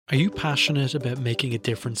Are you passionate about making a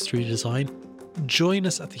difference through design? Join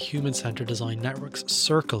us at the Human Centred Design Network's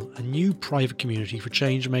Circle, a new private community for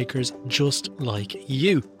change makers just like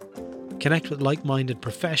you. Connect with like-minded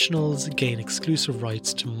professionals, gain exclusive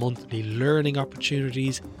rights to monthly learning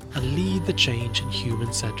opportunities, and lead the change in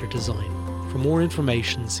human-centred design. For more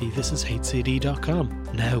information, see thisishcd.com.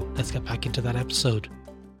 Now, let's get back into that episode.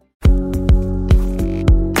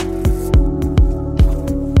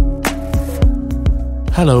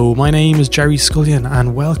 Hello, my name is Jerry Scullion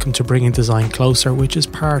and welcome to Bringing Design Closer, which is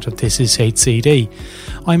part of This Is HCD.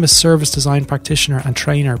 I'm a service design practitioner and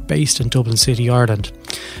trainer based in Dublin City, Ireland.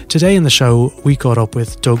 Today in the show, we caught up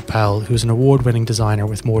with Doug Powell, who's an award-winning designer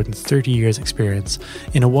with more than 30 years experience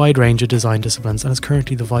in a wide range of design disciplines and is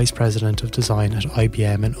currently the Vice President of Design at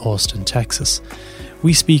IBM in Austin, Texas.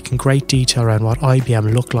 We speak in great detail around what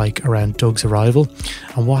IBM looked like around Doug's arrival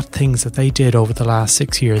and what things that they did over the last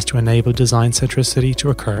 6 years to enable design centricity to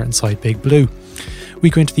occur inside Big Blue. We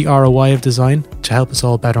go into the ROI of design to help us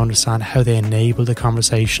all better understand how they enable the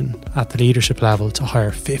conversation at the leadership level to hire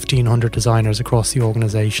 1,500 designers across the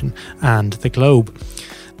organisation and the globe.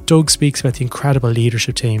 Doug speaks about the incredible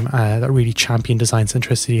leadership team that really championed design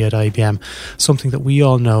centricity at IBM, something that we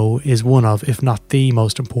all know is one of, if not the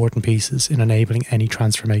most important pieces in enabling any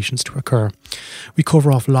transformations to occur. We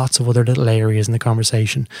cover off lots of other little areas in the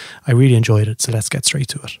conversation. I really enjoyed it, so let's get straight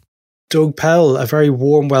to it. Doug Powell, a very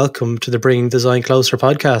warm welcome to the Bringing Design Closer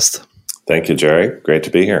podcast. Thank you, Jerry. Great to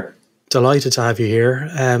be here. Delighted to have you here.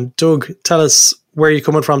 Doug, tell us where you're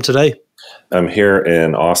coming from today. I'm here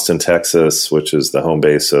in Austin, Texas, which is the home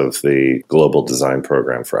base of the global design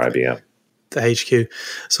program for IBM. The HQ.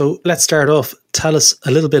 So let's start off. Tell us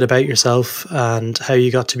a little bit about yourself and how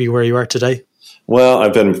you got to be where you are today. Well,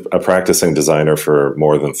 I've been a practicing designer for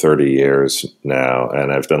more than 30 years now,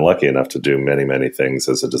 and I've been lucky enough to do many, many things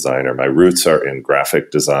as a designer. My roots are in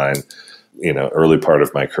graphic design, early part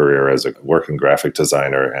of my career as a working graphic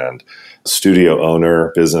designer and studio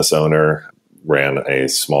owner, business owner, ran a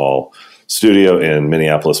small studio in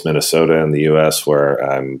Minneapolis, Minnesota in the U.S., where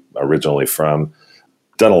I'm originally from.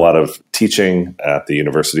 Done a lot of teaching at the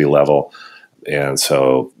university level, and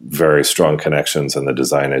so very strong connections in the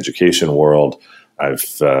design education world.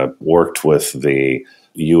 I've worked with the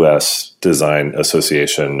U.S. Design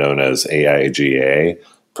Association known as AIGA,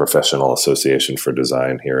 Professional Association for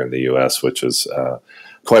Design here in the U.S., which is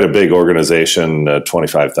quite a big organization,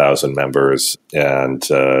 25,000 members, and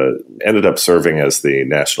ended up serving as the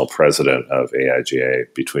national president of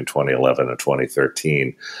AIGA between 2011 and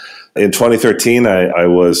 2013. In 2013, I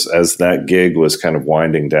was, as that gig was kind of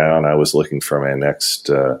winding down, I was looking for my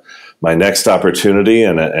next opportunity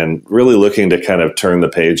and really looking to kind of turn the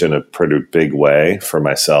page in a pretty big way for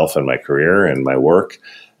myself and my career and my work.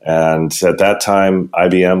 And at that time,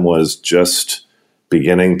 IBM was just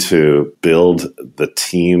beginning to build the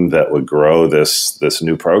team that would grow this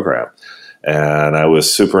new program. And I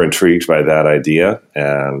was super intrigued by that idea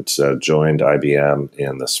and joined IBM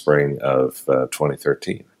in the spring of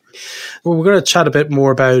 2013. Well, we're going to chat a bit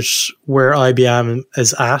more about where IBM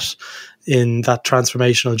is at in that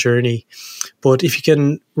transformational journey. But if you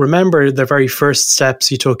can remember the very first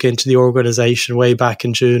steps you took into the organization way back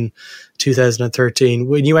in June 2013,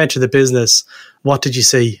 when you entered the business, what did you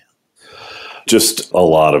see? Just a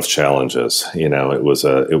lot of challenges. It was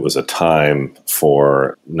a time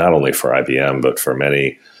for not only for IBM, but for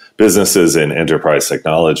many businesses in enterprise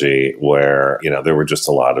technology where, there were just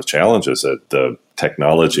a lot of challenges. The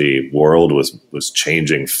technology world was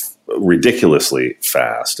changing ridiculously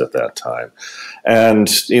fast at that time. And,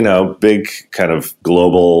 big kind of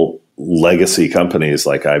global legacy companies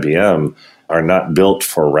like IBM are not built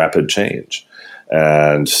for rapid change.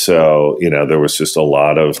 And so, there was just a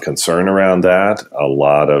lot of concern around that, a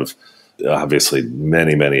lot of, obviously,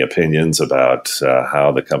 many, many opinions about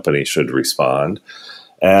how the company should respond.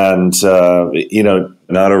 And,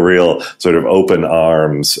 not a real sort of open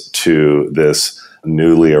arms to this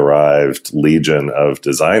newly arrived legion of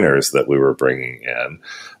designers that we were bringing in.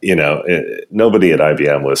 Nobody at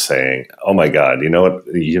IBM was saying, oh, my God, you know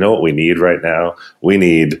what we need right now? We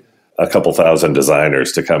need a couple thousand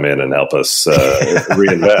designers to come in and help us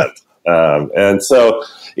reinvent. And so,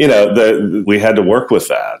 we had to work with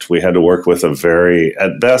that. We had to work with a very,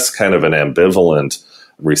 at best, kind of an ambivalent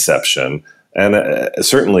reception, and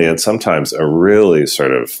certainly at sometimes a really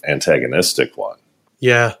sort of antagonistic one.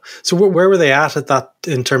 Yeah. So where were they at that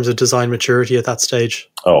in terms of design maturity at that stage?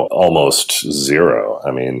 Oh, almost zero. I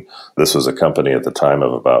mean, this was a company at the time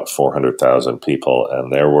of about 400,000 people,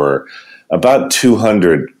 and there were about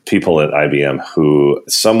 200 people at IBM who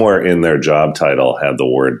somewhere in their job title had the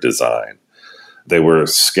word design. They were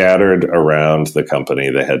scattered around the company.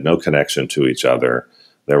 They had no connection to each other.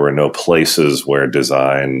 There were no places where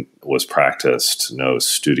design was practiced, no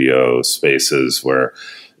studio spaces where,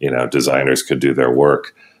 designers could do their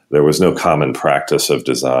work. There was no common practice of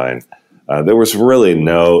design. There was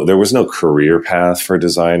no career path for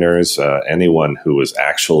designers. Anyone who was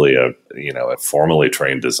actually a formally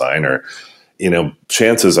trained designer,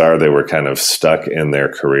 chances are they were kind of stuck in their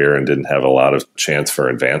career and didn't have a lot of chance for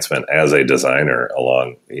advancement as a designer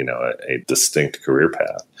along, a distinct career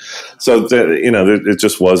path. So, it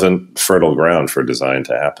just wasn't fertile ground for design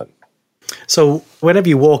to happen. So whenever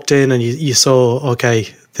you walked in and you saw, okay,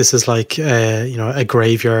 this is like, a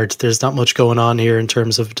graveyard, there's not much going on here in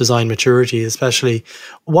terms of design maturity, especially,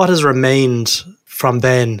 what has remained from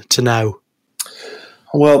then to now?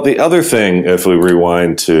 Well, the other thing, if we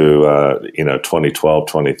rewind to 2012,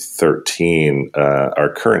 2013,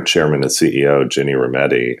 our current chairman and CEO, Ginny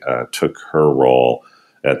Rometty, took her role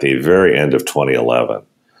at the very end of 2011.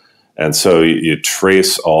 And so you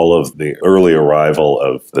trace all of the early arrival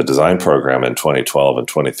of the design program in 2012 and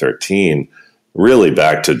 2013 really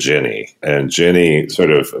back to Ginny. And Ginny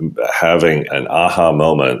sort of having an aha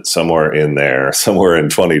moment somewhere in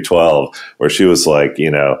 2012, where she was like,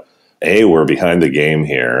 we're behind the game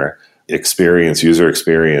here. User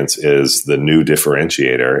experience is the new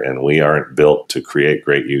differentiator, and we aren't built to create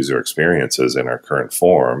great user experiences in our current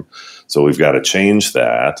form. So we've got to change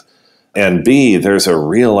that. And B, there's a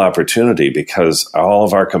real opportunity because all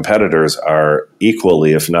of our competitors are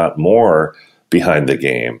equally, if not more, behind the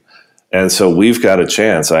game. And so we've got a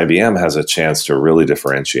chance. IBM has a chance to really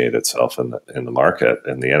differentiate itself in the market,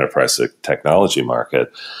 in the enterprise technology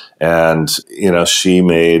market. And, she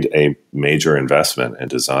made a major investment in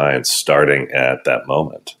design starting at that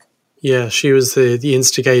moment. Yeah, she was the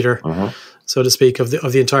instigator, so to speak, of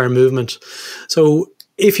the entire movement. So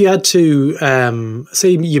if you had to, say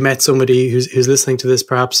you met somebody who's listening to this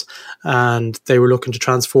perhaps, and they were looking to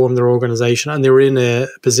transform their organization and they were in a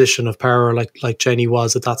position of power like Jenny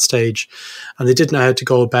was at that stage, and they didn't know how to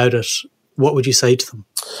go about it, what would you say to them?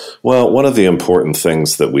 Well, one of the important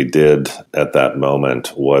things that we did at that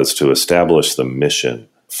moment was to establish the mission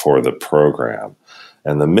for the program.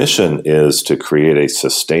 And the mission is to create a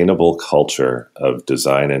sustainable culture of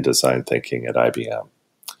design and design thinking at IBM.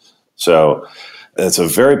 So it's a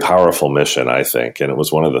very powerful mission, I think, and it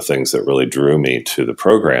was one of the things that really drew me to the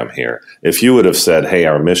program here. If you would have said, hey,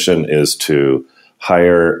 our mission is to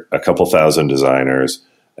hire a couple thousand designers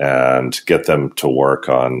and get them to work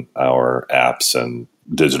on our apps and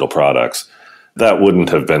digital products, that wouldn't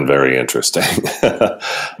have been very interesting.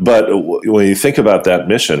 But when you think about that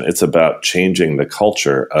mission, it's about changing the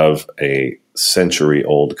culture of a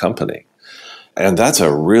century-old company. And that's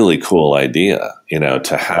a really cool idea,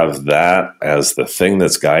 to have that as the thing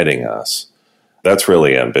that's guiding us. That's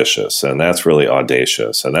really ambitious, and that's really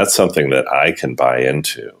audacious, and that's something that I can buy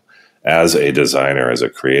into as a designer, as a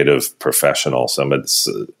creative professional.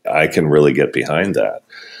 I can really get behind that.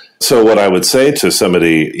 So what I would say to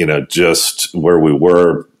somebody, just where we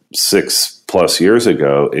were 6+ years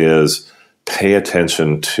ago, is pay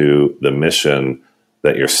attention to the mission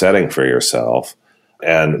that you're setting for yourself.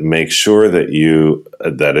 And make sure that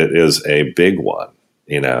it is a big one,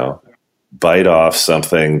 bite off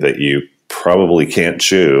something that you probably can't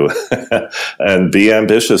chew and be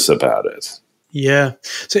ambitious about it. Yeah.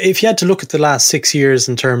 So if you had to look at the last 6 years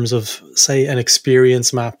in terms of, say, an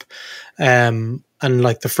experience map, and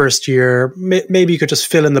like the first year, maybe you could just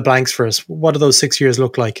fill in the blanks for us. What do those 6 years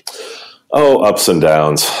look like? Oh, ups and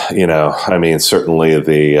downs. Certainly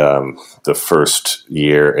the first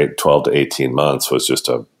year, 12 to 18 months, was just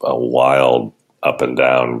a wild up and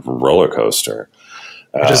down roller coaster.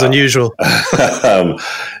 Which is unusual.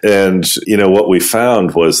 And, what we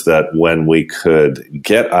found was that when we could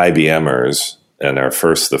get IBMers, and the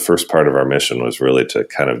first part of our mission was really to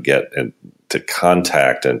kind of get and to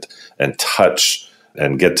contact and touch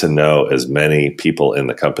and get to know as many people in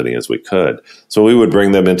the company as we could. So we would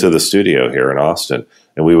bring them into the studio here in Austin,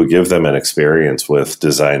 and we would give them an experience with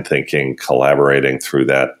design thinking, collaborating through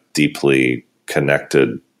that deeply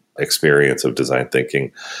connected experience of design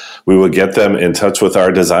thinking. We would get them in touch with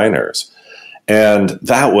our designers. And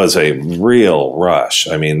that was a real rush.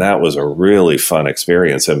 That was a really fun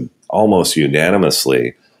experience, and almost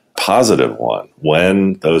unanimously positive one.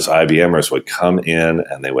 When those IBMers would come in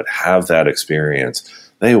and they would have that experience,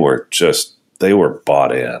 they were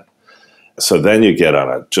bought in. So then you get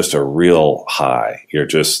on just a real high. You're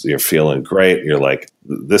feeling great. You're like,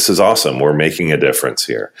 this is awesome. We're making a difference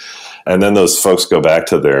here. And then those folks go back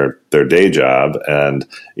to their day job, and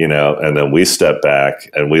then we step back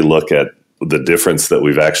and we look at the difference that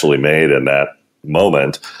we've actually made in that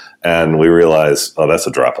moment. And we realized, oh, that's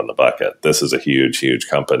a drop in the bucket. This is a huge, huge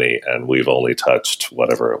company, and we've only touched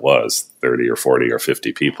whatever it was, 30 or 40 or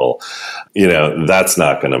 50 people. That's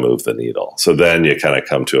not going to move the needle. So then you kind of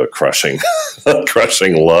come to a crushing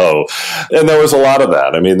low. And there was a lot of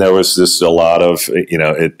that. I mean, there was just a lot of,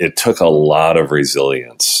 it took a lot of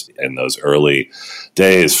resilience in those early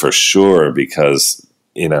days for sure, because,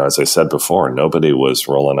 as I said before, nobody was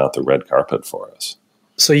rolling out the red carpet for us.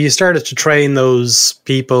 So you started to train those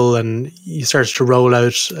people and you started to roll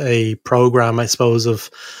out a program, I suppose,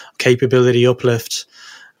 of capability uplift.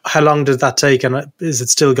 How long did that take, and is it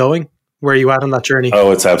still going? Where are you at on that journey?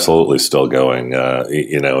 Oh, it's absolutely still going.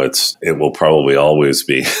 It will probably always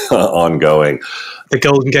be ongoing. The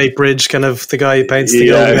Golden Gate Bridge, kind of the guy who paints the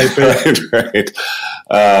Golden Gate Bridge. Right.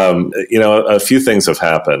 A few things have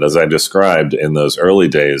happened. As I described, in those early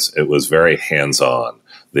days, it was very hands-on.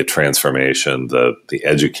 The transformation, the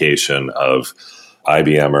education of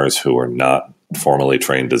IBMers who were not formally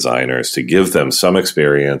trained designers, to give them some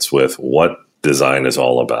experience with what design is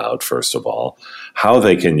all about, first of all, how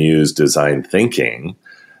they can use design thinking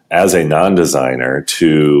as a non-designer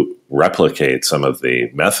to replicate some of the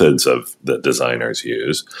methods that designers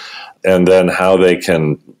use, and then how they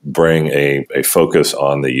can bring a focus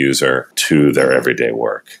on the user to their everyday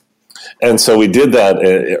work. And so we did that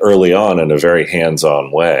early on in a very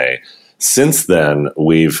hands-on way. Since then,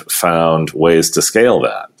 we've found ways to scale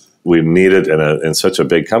that. We needed, in such a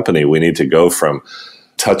big company, we need to go from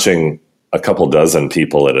touching a couple dozen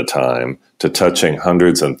people at a time to touching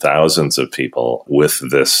hundreds and thousands of people with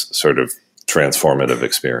this sort of transformative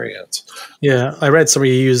experience. Yeah, I read some of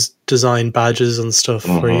you use design badges and stuff.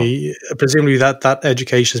 Where presumably that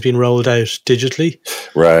education has been rolled out digitally.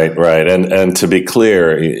 Right. And to be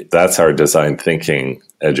clear, that's our design thinking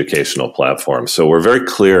educational platform. So we're very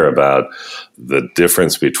clear about the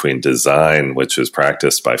difference between design, which is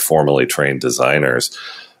practiced by formally trained designers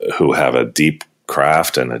who have a deep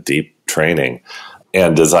craft and a deep training,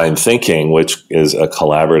 and design thinking, which is a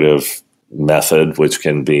collaborative method which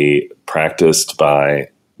can be practiced by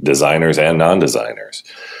designers and non-designers,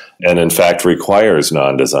 and in fact requires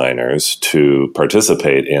non-designers to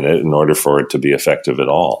participate in it in order for it to be effective at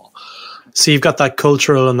all. So you've got that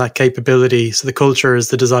cultural and that capability. So the culture is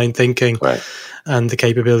the design thinking, right, and the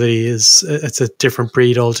capability it's a different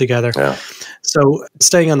breed altogether. Yeah. So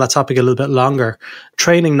staying on that topic a little bit longer,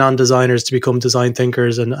 training non-designers to become design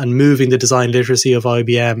thinkers and moving the design literacy of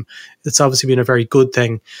IBM, it's obviously been a very good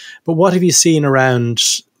thing. But what have you seen around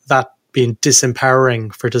that being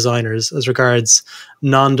disempowering for designers as regards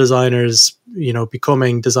non-designers,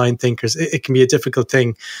 becoming design thinkers? It can be a difficult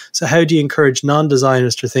thing. So how do you encourage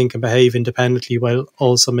non-designers to think and behave independently while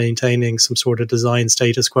also maintaining some sort of design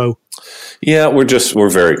status quo? Yeah, we're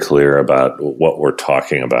very clear about what we're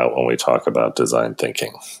talking about when we talk about design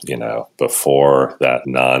thinking. Before that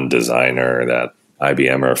non-designer, that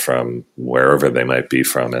IBMer from wherever they might be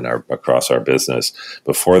from across our business,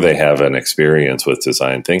 before they have an experience with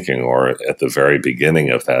design thinking, or at the very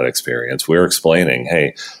beginning of that experience, we're explaining,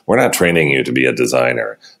 hey, we're not training you to be a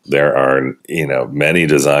designer. There are, many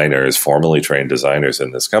designers, formally trained designers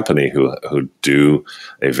in this company who do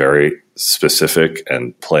a very specific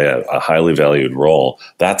and play a highly valued role.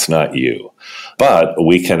 That's not you. But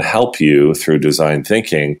we can help you through design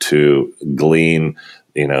thinking to glean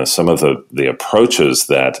some of the approaches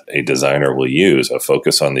that a designer will use: a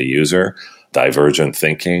focus on the user, divergent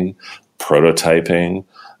thinking, prototyping,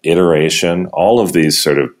 iteration, all of these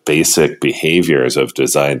sort of basic behaviors of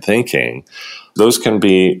design thinking. Those can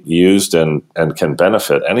be used and can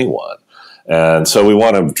benefit anyone. And so we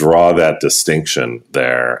want to draw that distinction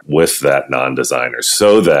there with that non-designer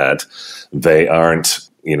so that they aren't,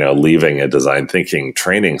 leaving a design thinking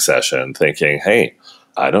training session thinking, hey,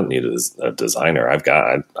 I don't need a designer.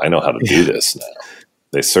 I know how to do this now.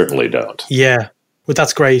 They certainly don't. Yeah, but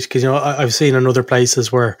that's great because, I've seen in other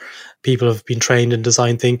places where people have been trained in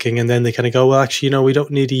design thinking and then they kind of go, well, actually, we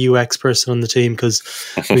don't need a UX person on the team because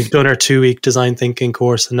we've done our 2-week design thinking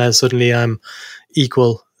course and now suddenly I'm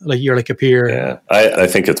equal. Like you're like a peer. Yeah, I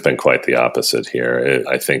think it's been quite the opposite here.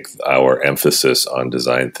 I think our emphasis on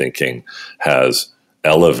design thinking has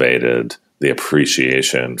elevated the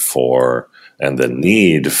appreciation for and the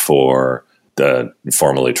need for the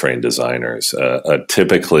formally trained designers.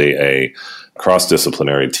 Typically, a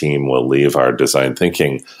cross-disciplinary team will leave our design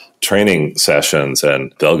thinking training sessions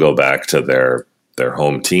and they'll go back to their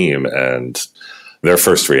home team, and their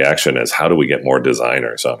first reaction is, how do we get more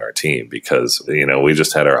designers on our team? Because, we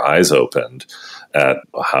just had our eyes opened at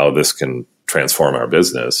how this can transform our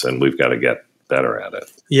business, and we've got to get better at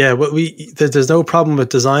it. Yeah, but there's no problem with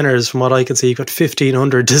designers from what I can see. You've got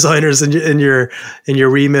 1,500 designers in your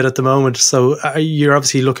remit at the moment. So you're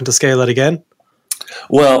obviously looking to scale that again.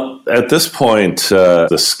 Well, at this point,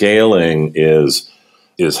 the scaling is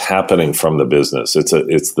happening from the business.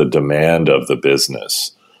 It's the demand of the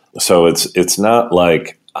business. So it's not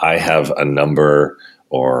like I have a number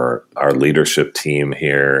or our leadership team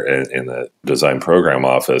here in the design program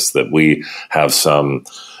office that we have some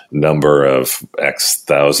number of X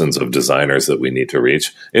thousands of designers that we need to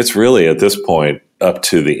reach. It's really at this point up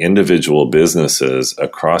to the individual businesses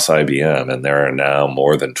across IBM, and there are now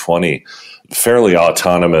more than 20 fairly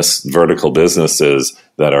autonomous vertical businesses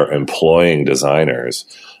that are employing designers,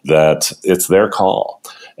 that it's their call.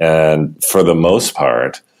 And for the most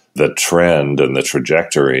part, the trend and the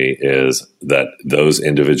trajectory is that those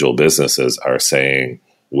individual businesses are saying,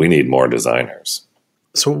 we need more designers.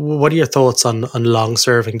 So what are your thoughts on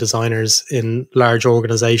long-serving designers in large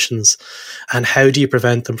organizations, and how do you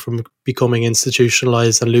prevent them from becoming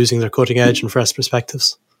institutionalized and losing their cutting edge and fresh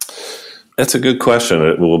perspectives? That's a good question.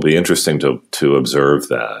 It will be interesting to observe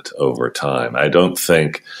that over time. I don't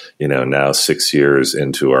think, now 6 years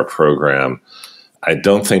into our program, I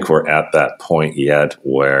don't think we're at that point yet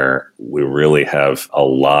where we really have a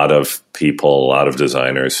lot of people, a lot of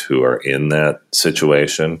designers who are in that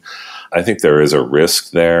situation. I think there is a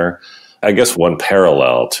risk there. I guess one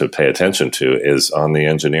parallel to pay attention to is on the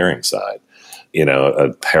engineering side.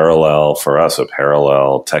 A parallel for us, a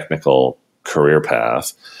parallel technical career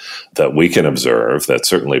path that we can observe that's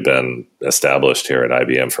certainly been established here at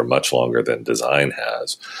IBM for much longer than design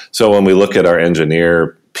has. So when we look at our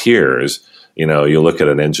engineer peers, you look at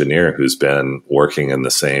an engineer who's been working in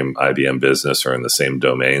the same IBM business or in the same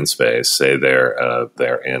domain space. Say they're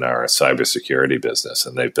in our cybersecurity business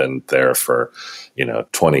and they've been there for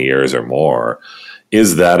 20 years or more.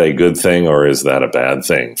 Is that a good thing or is that a bad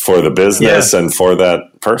thing for the business and for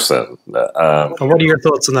that person? And what are your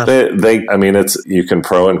thoughts on that? You can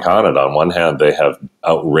pro and con it. On one hand, they have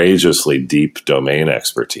outrageously deep domain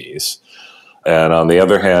expertise. And on the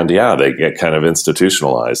other hand, they get kind of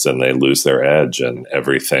institutionalized and they lose their edge and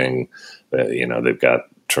everything, they've got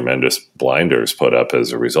tremendous blinders put up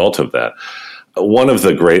as a result of that. One of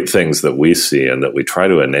the great things that we see and that we try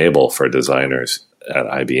to enable for designers at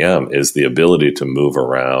IBM is the ability to move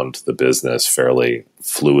around the business fairly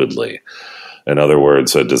fluidly. In other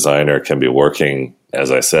words, a designer can be working,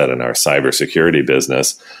 as I said, in our cybersecurity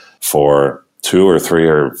business for 2 or 3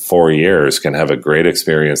 or 4 years, can have a great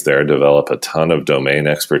experience there, develop a ton of domain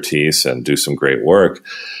expertise and do some great work,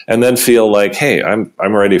 and then feel like, hey, I'm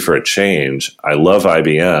ready for a change. I love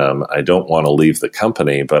IBM. I don't want to leave the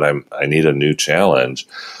company, but I need a new challenge.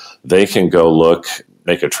 They can go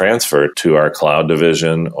make a transfer to our cloud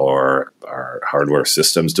division or our hardware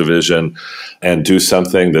systems division and do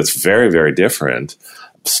something that's very, very different,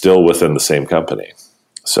 still within the same company.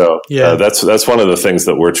 So that's one of the things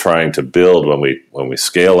that we're trying to build when we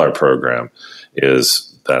scale our program,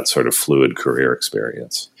 is that sort of fluid career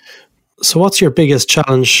experience. So what's your biggest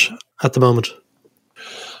challenge at the moment?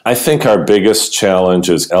 I think our biggest challenge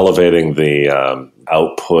is elevating the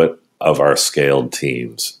output of our scaled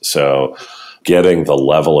teams. So getting the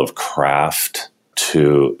level of craft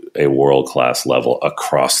to a world-class level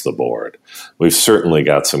across the board. We've certainly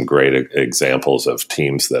got some great examples of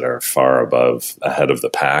teams that are far ahead of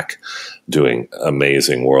the pack, doing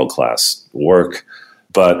amazing world-class work.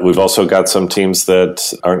 But we've also got some teams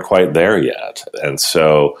that aren't quite there yet. And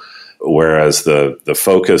so whereas the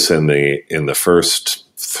focus in the first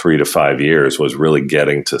 3 to 5 years was really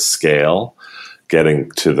getting to scale,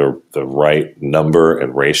 getting to the right number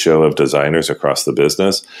and ratio of designers across the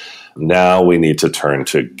business, now we need to turn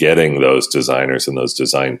to getting those designers and those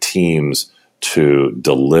design teams to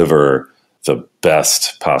deliver the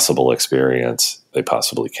best possible experience they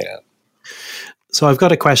possibly can. So I've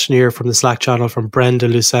got a question here from the Slack channel from Brenda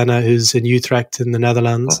Lucena, who's in Utrecht in the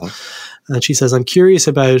Netherlands. And she says, I'm curious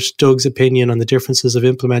about Doug's opinion on the differences of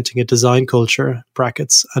implementing a design culture,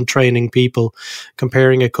 brackets, and training people,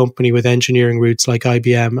 comparing a company with engineering roots like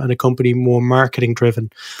IBM and a company more marketing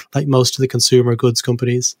driven, like most of the consumer goods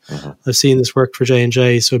companies. I've seen this work for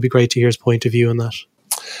J&J, so it'd be great to hear his point of view on that.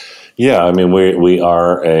 Yeah, I mean, we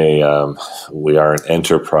are an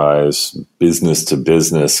enterprise business to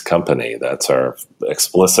business company. That's our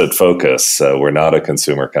explicit focus. We're not a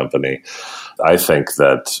consumer company. I think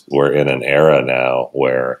that we're in an era now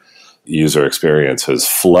where user experience has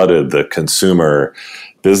flooded the consumer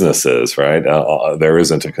businesses, right? There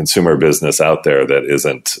isn't a consumer business out there that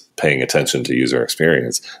isn't paying attention to user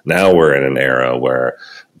experience. Now we're in an era where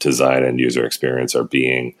design and user experience are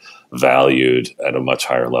being valued at a much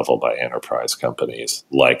higher level by enterprise companies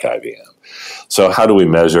like IBM. So how do we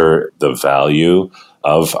measure the value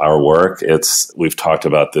of our work? We've talked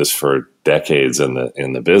about this for decades in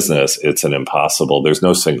the business. It's an impossible. There's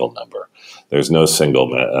no single number. There's no single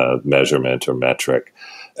measurement or metric,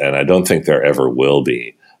 and I don't think there ever will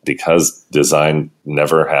be, because design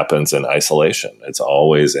never happens in isolation. It's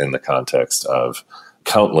always in the context of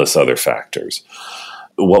countless other factors.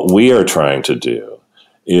 What we are trying to do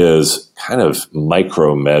is kind of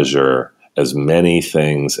micro measure as many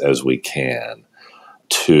things as we can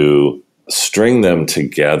to string them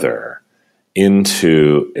together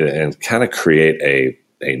into and kind of create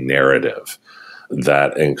a narrative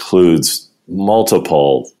that includes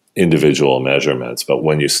multiple individual measurements. But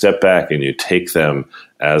when you step back and you take them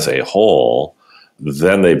as a whole,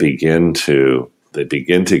 then they begin to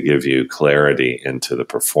give you clarity into the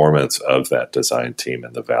performance of that design team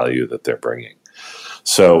and the value that they're bringing.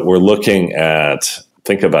 So we're looking at,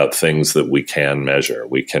 think about things that we can measure.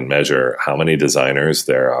 We can measure how many designers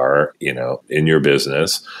there are, in your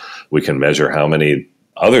business. We can measure how many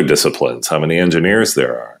other disciplines, how many engineers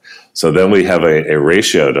there are. So then we have a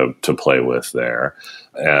ratio to play with there,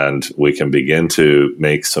 and we can begin to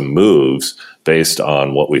make some moves based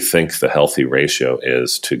on what we think the healthy ratio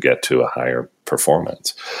is to get to a higher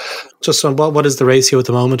performance. Just on what is the ratio at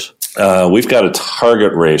the moment? We've got a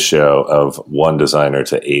target ratio of 1 designer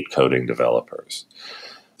to 8 coding developers.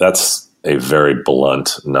 That's a very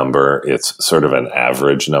blunt number. It's sort of an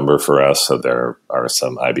average number for us. So there are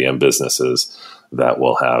some IBM businesses that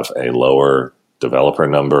will have a lower developer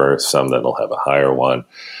number, some that will have a higher one.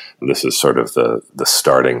 This is sort of the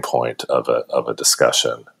starting point of a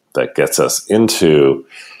discussion that gets us into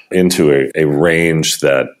a range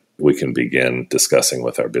that we can begin discussing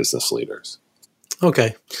with our business leaders.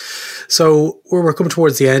 Okay. So we're coming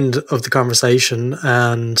towards the end of the conversation,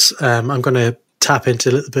 and I'm going to tap into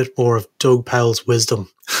a little bit more of Doug Powell's wisdom,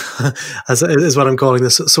 is what I'm calling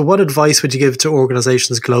this. So what advice would you give to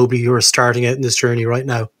organizations globally who are starting out in this journey right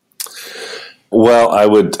now? Well, I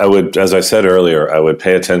would, as I said earlier, I would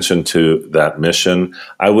pay attention to that mission.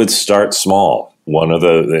 I would start small.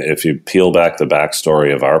 If you peel back the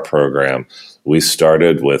backstory of our program, we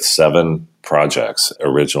started with 7 projects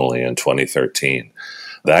originally in 2013.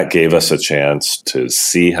 That gave us a chance to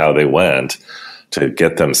see how they went, to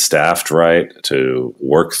get them staffed right, to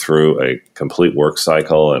work through a complete work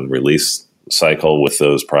cycle and release cycle with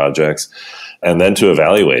those projects, and then to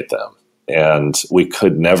evaluate them. And we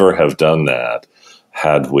could never have done that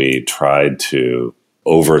had we tried to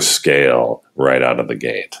overscale right out of the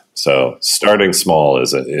gate. So starting small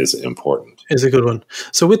is important. Is a good one.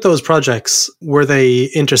 So with those projects, were they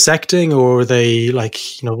intersecting, or were they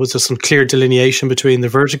was there some clear delineation between the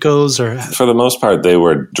verticals? Or for the most part, they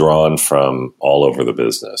were drawn from all over the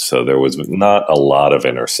business. So there was not a lot of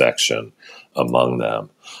intersection among them.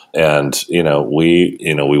 And,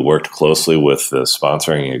 we worked closely with the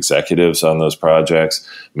sponsoring executives on those projects,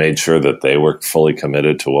 made sure that they were fully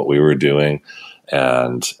committed to what we were doing.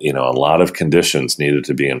 And, a lot of conditions needed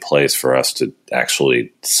to be in place for us to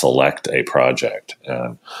actually select a project.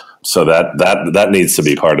 And so that needs to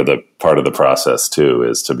be part of the process too,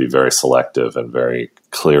 is to be very selective and very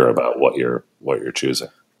clear about what you're choosing.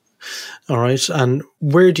 All right. And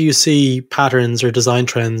where do you see patterns or design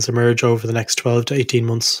trends emerge over the next 12 to 18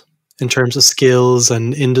 months in terms of skills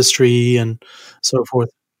and industry and so forth?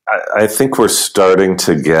 I think we're starting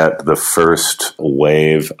to get the first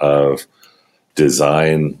wave of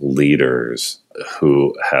design leaders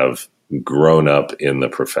who have grown up in the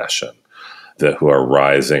profession, who are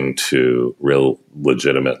rising to real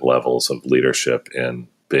legitimate levels of leadership in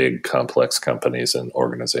big, complex companies and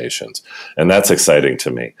organizations. And that's exciting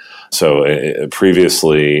to me. So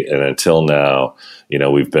previously and until now,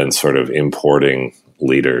 we've been sort of importing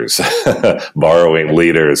leaders, borrowing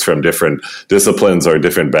leaders from different disciplines or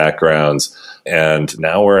different backgrounds. And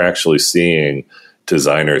now we're actually seeing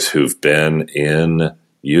designers who've been in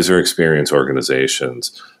user experience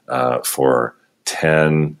organizations for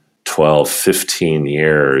 10, 12, 15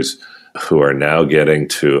 years, who are now getting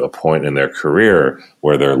to a point in their career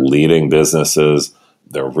where they're leading businesses.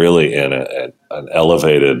 They're really in an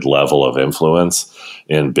elevated level of influence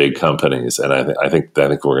in big companies. And I think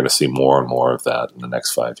we're going to see more and more of that in the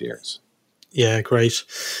next 5 years. Yeah, great.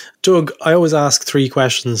 Doug, I always ask 3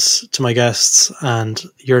 questions to my guests, and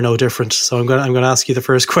you're no different. So I'm going to ask you the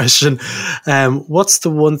first question. What's the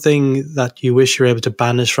one thing that you wish you were able to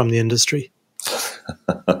banish from the industry?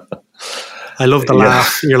 I love the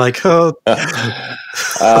laugh. You're like, oh.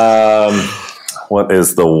 What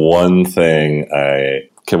is the one thing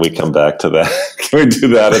can we come back to that? Can we do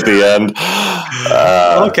that at the end?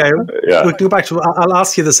 Okay. Yeah. We can go back to, I'll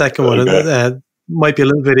ask you the second one. Okay. Might be a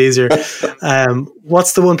little bit easier.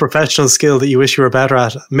 What's the one professional skill that you wish you were better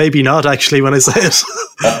at? Maybe not, actually, when I say it.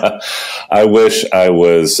 I wish I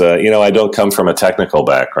was, I don't come from a technical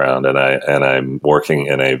background, and I'm working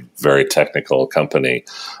in a very technical company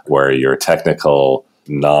where your technical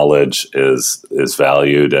knowledge is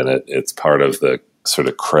valued, and it's part of the sort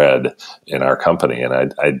of cred in our company.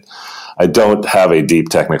 And I don't have a deep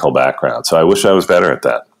technical background, so I wish I was better at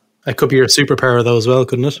that. It could be your superpower, though, as well,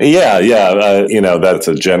 couldn't it? Yeah. That's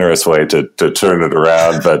a generous way to turn it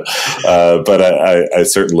around, but I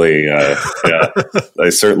certainly, I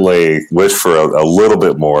certainly wish for a little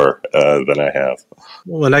bit more than I have.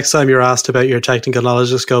 Well, next time you're asked about your technical knowledge,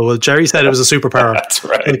 just go, well, Jerry said it was a superpower. That's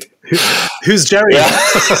right. Like, who's Jerry? Yeah.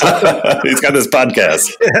 He's got this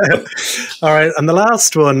podcast. Yeah. All right. And the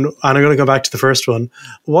last one, and I'm going to go back to the first one.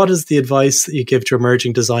 What is the advice that you give to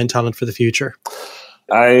emerging design talent for the future?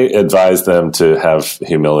 I advise them to have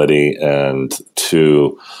humility and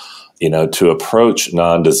to approach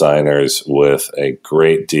non-designers with a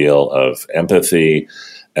great deal of empathy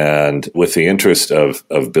and with the interest of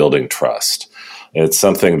building trust. It's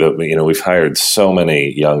something that, we've hired so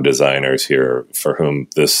many young designers here for whom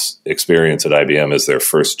this experience at IBM is their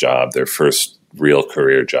first job, their first real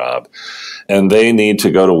career job. And they need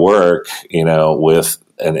to go to work, with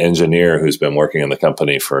an engineer who's been working in the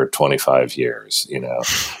company for 25 years,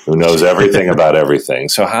 who knows everything about everything.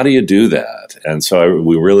 So how do you do that? And so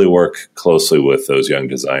we really work closely with those young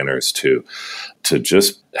designers to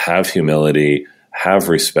just have humility, have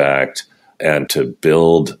respect, and to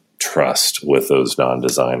build trust with those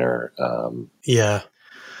non-designer. Yeah.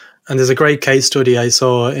 And there's a great case study I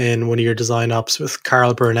saw in one of your design ops with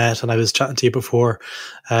Carl Burnett, and I was chatting to you before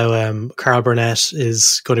how Carl Burnett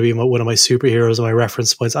is going to be one of my superheroes and my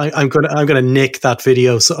reference points. I'm going to nick that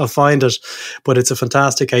video, so I'll find it. But it's a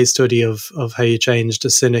fantastic case study of how you changed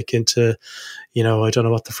a cynic into, I don't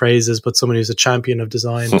know what the phrase is, but someone who's a champion of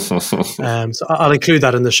design. So I'll include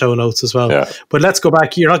that in the show notes as well. Yeah. But let's go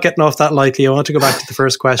back. You're not getting off that lightly. I want to go back to the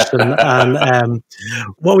first question. And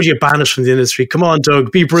what would you banish from the industry? Come on,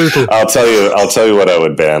 Doug, be brutal. I'll tell you what I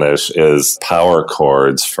would banish is power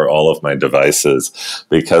cords for all of my devices,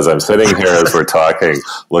 because I'm sitting here as we're talking,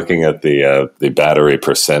 looking at the battery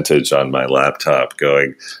percentage on my laptop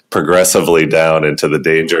going progressively down into the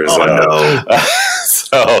danger zone. Oh, no.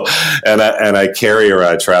 So, and I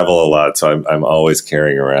travel a lot, so I'm always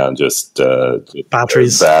carrying around just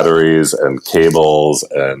batteries and cables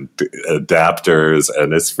and adapters,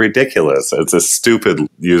 and it's ridiculous. It's a stupid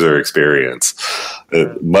user experience.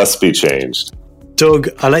 It must be changed. Doug,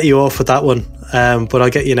 I'll let you off with that one, but I'll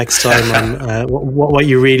get you next time on what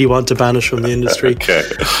you really want to banish from the industry. Okay.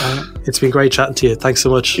 It's been great chatting to you. Thanks so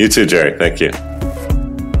much. You too, Jerry. Thank you.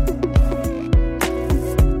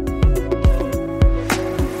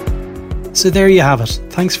 So there you have it.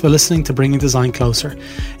 Thanks for listening to Bringing Design Closer.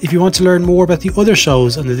 If you want to learn more about the other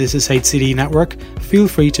shows on the This Is HCD network, feel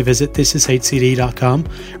free to visit thisishcd.com,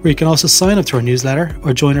 where you can also sign up to our newsletter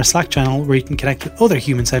or join our Slack channel where you can connect with other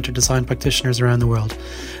human-centered design practitioners around the world.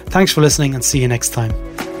 Thanks for listening, and see you next time.